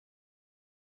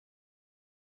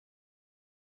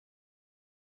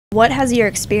What has your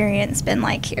experience been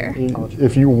like here?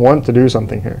 If you want to do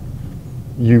something here,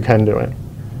 you can do it.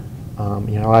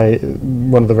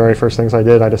 One of the very first things I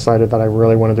did, I decided that I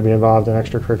really wanted to be involved in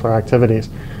extracurricular activities.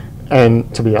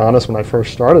 And to be honest, when I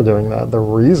first started doing that, the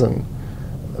reason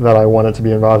that I wanted to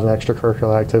be involved in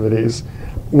extracurricular activities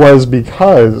was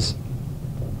because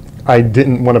I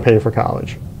didn't want to pay for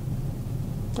college.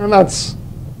 And that's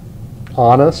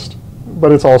honest,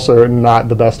 but it's also not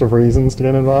the best of reasons to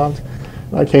get involved.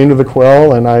 I came to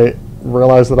The-Quill and I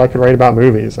realized that I could write about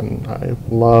movies, and I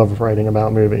love writing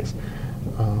about movies.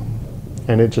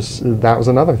 And that was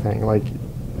another thing. Like,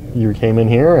 you came in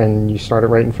here and you started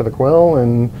writing for The-Quill,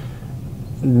 and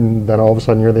then all of a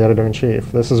sudden you're the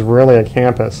editor-in-chief. This is really a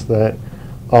campus that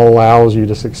allows you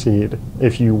to succeed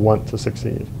if you want to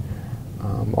succeed.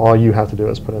 All you have to do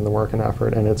is put in the work and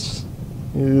effort,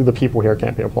 and the people here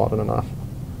can't be applauded enough.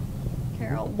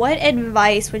 Carroll, what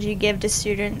advice would you give to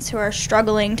students who are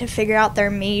struggling to figure out their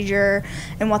major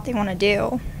and what they want to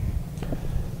do?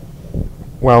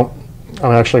 Well,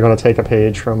 I'm actually going to take a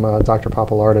page from Dr.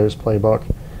 Papalardo's playbook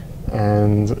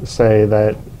and say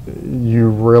that you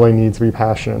really need to be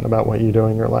passionate about what you do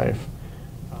in your life.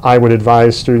 I would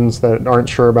advise students that aren't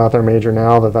sure about their major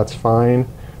now that that's fine.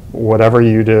 Whatever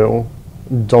you do,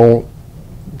 don't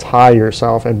tie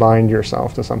yourself and bind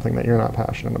yourself to something that you're not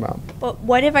passionate about. But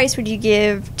what advice would you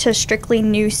give to strictly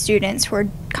new students who are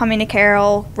coming to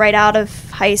Carroll right out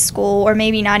of high school, or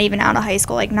maybe not even out of high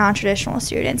school, like non-traditional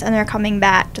students, and they're coming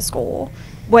back to school?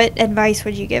 What advice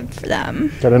would you give for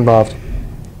them? Get involved.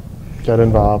 Get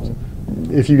involved.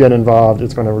 If you get involved,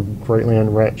 it's going to greatly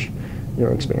enrich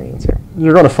your experience here.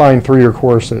 You're going to find through your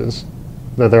courses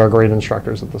that there are great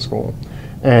instructors at the school,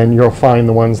 and you'll find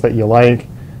the ones that you like.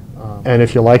 And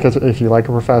if you like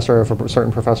a professor, if a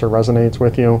certain professor resonates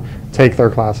with you, take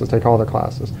their classes, take all their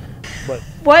classes.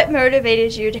 What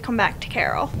motivated you to come back to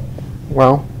Carroll?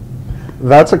 Well,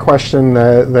 that's a question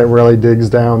that really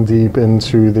digs down deep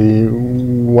into the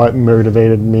what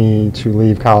motivated me to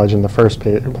leave college in the first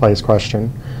place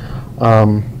question.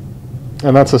 And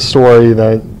that's a story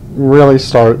that really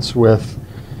starts with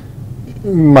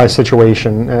my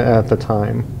situation at the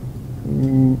time.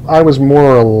 I was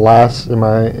more or less in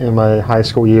my high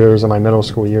school years and my middle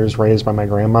school years raised by my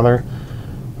grandmother,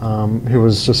 who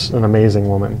was just an amazing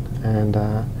woman, and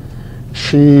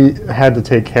she had to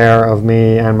take care of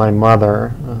me and my mother,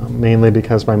 mainly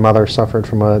because my mother suffered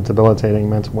from a debilitating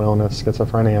mental illness,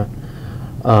 schizophrenia,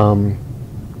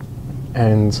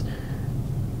 and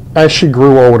as she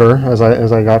grew older, as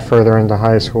I got further into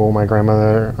high school, my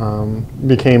grandmother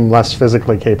became less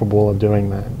physically capable of doing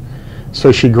that.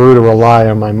 So she grew to rely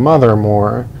on my mother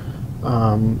more,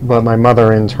 but my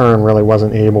mother in turn really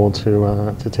wasn't able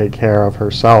to take care of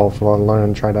herself, let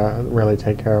alone try to really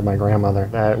take care of my grandmother.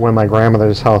 When my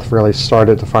grandmother's health really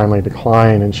started to finally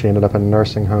decline and she ended up in a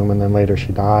nursing home and then later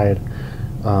she died,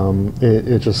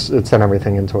 it sent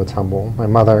everything into a tumble. My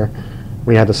mother,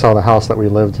 we had to sell the house that we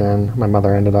lived in. My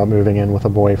mother ended up moving in with a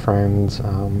boyfriend.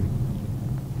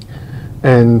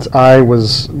 And I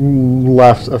was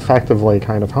left effectively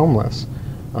kind of homeless.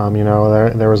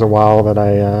 There was a while that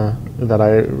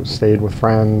I stayed with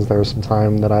friends. There was some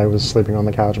time that I was sleeping on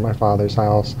the couch at my father's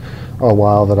house. A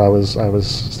while that I was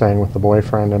staying with the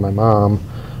boyfriend and my mom.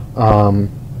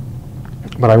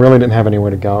 But I really didn't have anywhere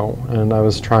to go, and I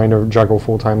was trying to juggle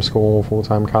full-time school,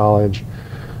 full-time college,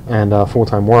 and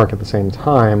full-time work at the same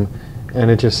time,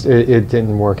 and it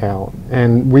didn't work out.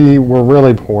 And we were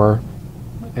really poor.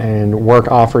 And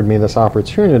work offered me this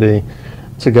opportunity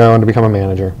to go and to become a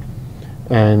manager.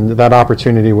 And that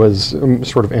opportunity was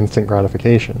sort of instant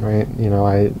gratification, right?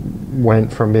 I went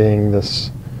from being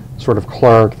this sort of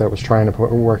clerk that was trying to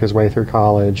work his way through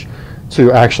college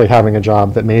to actually having a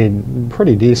job that made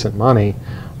pretty decent money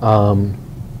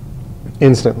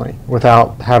instantly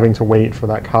without having to wait for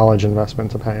that college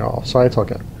investment to pay off. So I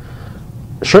took it.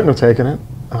 Shouldn't have taken it.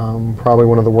 Probably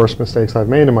one of the worst mistakes I've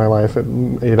made in my life. It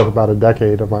ate up about a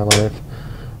decade of my life.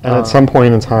 And at some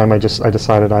point in time, I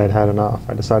decided I had had enough.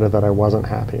 I decided that I wasn't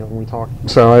happy. And we talked.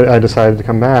 So I decided to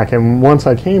come back. And once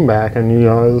I came back, and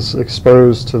I was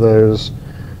exposed to those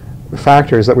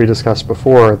factors that we discussed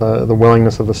before, the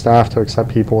willingness of the staff to accept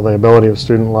people, the ability of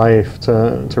student life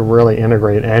to really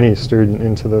integrate any student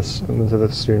into the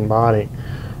student body.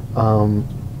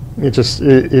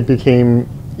 It became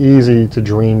easy to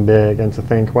dream big and to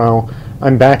think, well,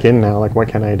 I'm back in now, like what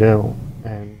can I do?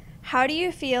 And how do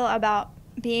you feel about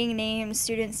being named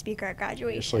student speaker at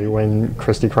graduation? When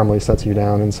Christy Crumley sets you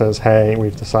down and says, hey,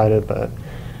 we've decided that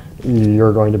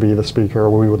you're going to be the speaker,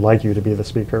 or we would like you to be the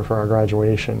speaker for our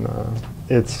graduation,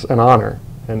 it's an honor,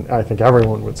 and I think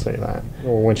everyone would say that.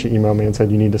 When she emailed me and said,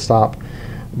 you need to stop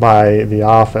by the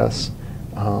office.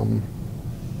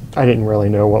 I didn't really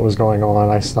know what was going on.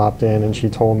 I stopped in and she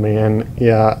told me, and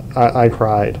yeah, I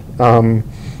cried.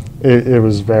 It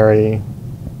was big,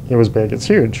 it's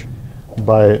huge.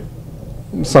 But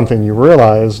something you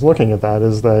realize looking at that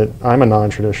is that I'm a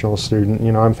non-traditional student.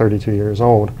 You know, I'm 32 years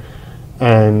old,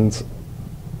 and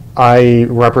I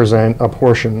represent a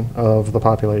portion of the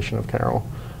population of Carroll.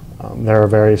 There are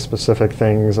very specific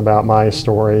things about my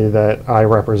story that I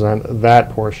represent that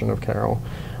portion of Carroll.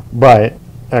 But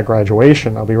at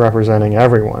graduation, I'll be representing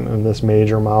everyone in this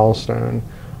major milestone.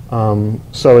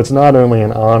 So it's not only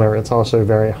an honor, it's also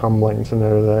very humbling to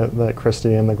know that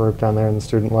Christy and the group down there in the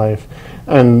student life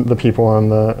and the people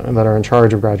that are in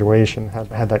charge of graduation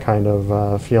had that kind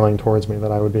of feeling towards me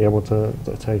that I would be able to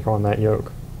take on that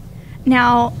yoke.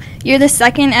 Now, you're the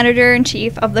second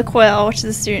editor-in-chief of The-Quill, which is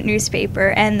a student newspaper,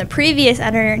 and the previous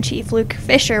editor-in-chief, Luke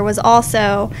Fisher, was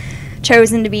also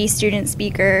chosen to be student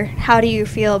speaker. How do you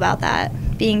feel about that,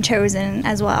 being chosen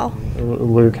as well?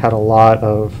 Luke had a lot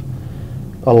of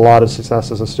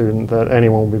success as a student that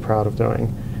anyone would be proud of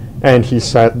doing. And he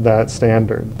set that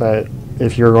standard that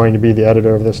if you're going to be the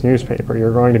editor of this newspaper,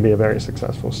 you're going to be a very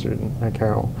successful student at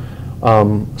Carroll.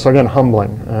 So again,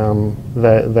 humbling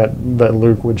that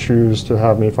Luke would choose to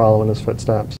have me follow in his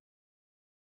footsteps.